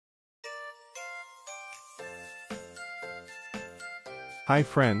Hi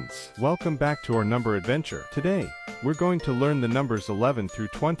friends, welcome back to our number adventure. Today, we're going to learn the numbers 11 through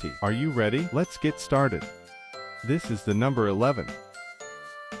 20. Are you ready? Let's get started. This is the number 11.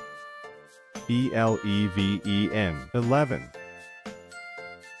 11.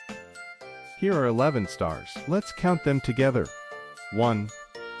 Here are 11 stars. Let's count them together. 1,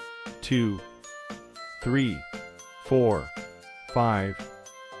 2, 3, 4, 5,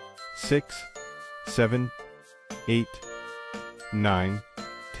 6, 7, 8, 9,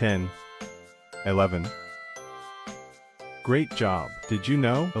 10, 11. Great job! Did you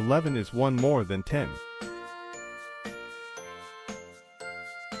know 11 is one more than 10?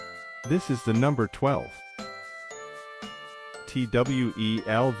 This is the number 12.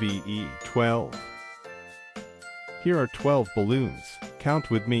 12. Here are 12 balloons. Count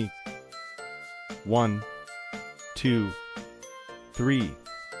with me. 1, 2, 3,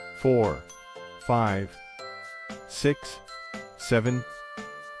 4, 5, 6, 7,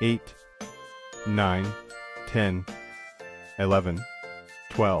 8, 9, 10, 11,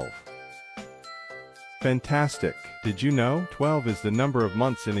 12. Fantastic! Did you know 12 is the number of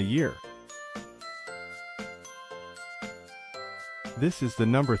months in a year? This is the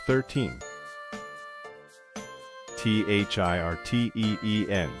number 13.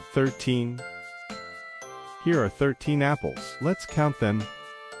 13. Here are 13 apples. Let's count them.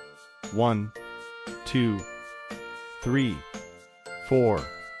 1, 2, 3, 4,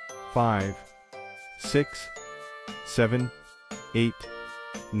 5, 6, 7, 8,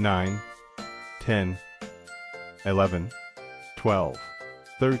 9, 10, 11, 12,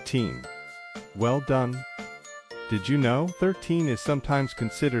 13. Well done! Did you know 13 is sometimes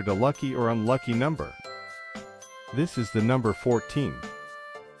considered a lucky or unlucky number? This is the number 14.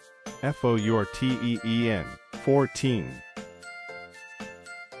 14. 14.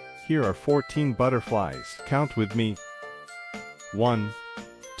 Here are 14 butterflies. Count with me. 1,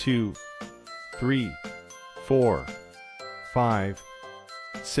 2, 3, 4, 5,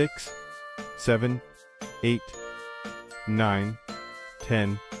 6, 7, 8, 9,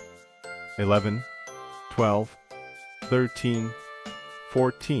 10, 11, 12, 13,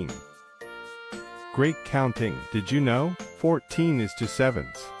 14. Great counting! Did you know 14 is two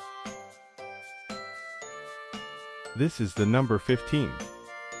sevens? This is the number 15.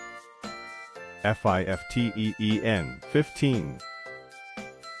 15.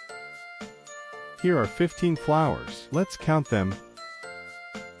 Here are 15 flowers. Let's count them.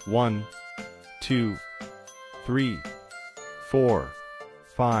 1, 2, 3, 4,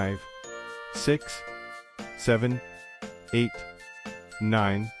 5, 6, 7, 8,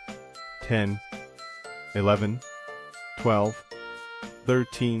 9, 10, 11, 12,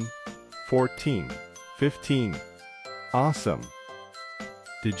 13, 14, 15. Awesome!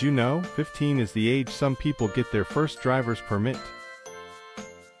 Did you know 15 is the age some people get their first driver's permit?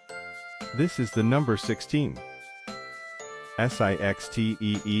 This is the number 16.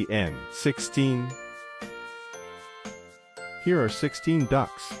 16. Here are 16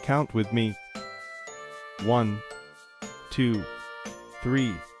 ducks. Count with me. 1, 2,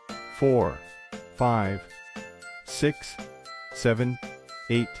 3, 4, 5, 6, 7,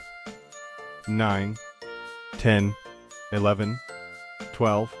 8, 9, 10, 11,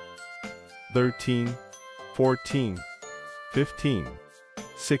 12, 13, 14, 15,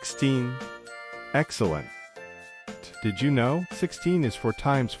 16. Excellent! Did you know 16 is 4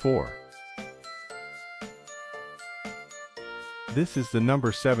 times 4? This is the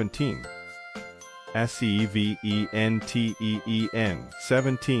number 17.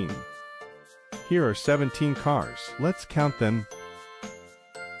 17. Here are 17 cars. Let's count them.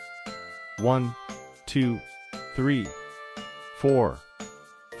 1, 2, 3, 4,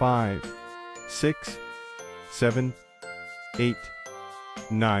 5, 6, 7, 8,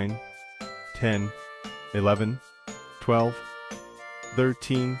 9, 10, 11, 12,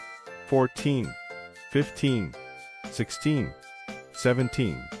 13, 14, 15, 16,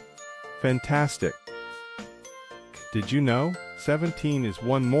 17. Fantastic! Did you know 17 is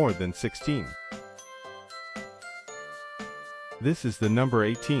one more than 16? This is the number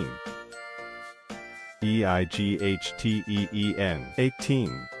 18.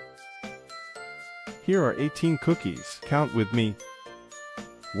 18. Here are 18 cookies. Count with me.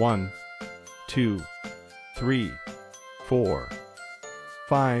 1, 2, 3, 4,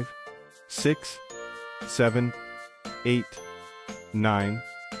 5, 6, 7, 8, 9,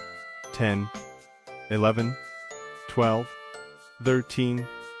 10, 11, 12, 13,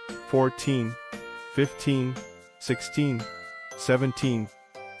 14, 15, 16, 17,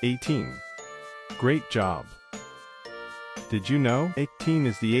 18. Great job! Did you know 18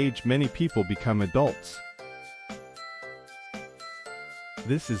 is the age many people become adults?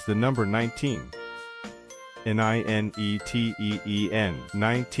 This is the number 19. N-I-N-E-T-E-E-N,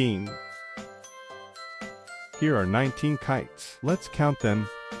 19. Here are 19 kites. Let's count them.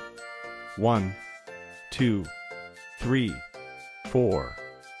 1, 2, 3, 4,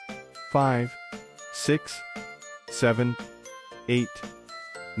 5, 6, 7, 8,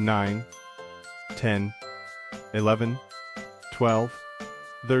 9, 10, 11, 12,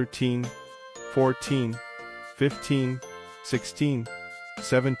 13, 14, 15, 16,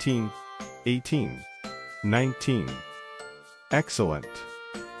 17, 18, 19. Excellent!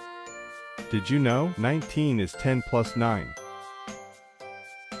 Did you know 19 is 10 plus 9?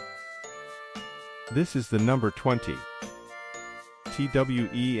 This is the number 20.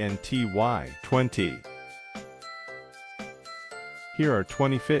 T-W-E-N-T-Y, 20. Here are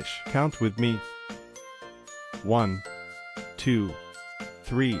 20 fish. Count with me. 1, 2,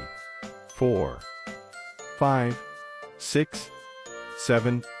 3, 4, 5, 6,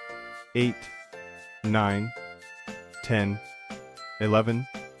 7, 8, 9, 10, 11,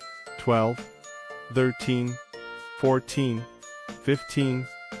 12, 13, 14, 15,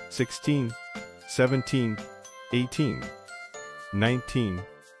 16, 17, 18, 19,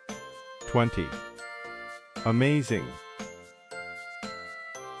 20. Amazing!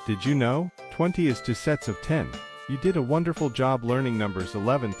 Did you know 20 is 2 sets of 10? You did a wonderful job learning numbers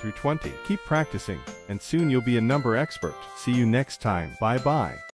 11 through 20. Keep practicing, and soon you'll be a number expert. See you next time. Bye-bye.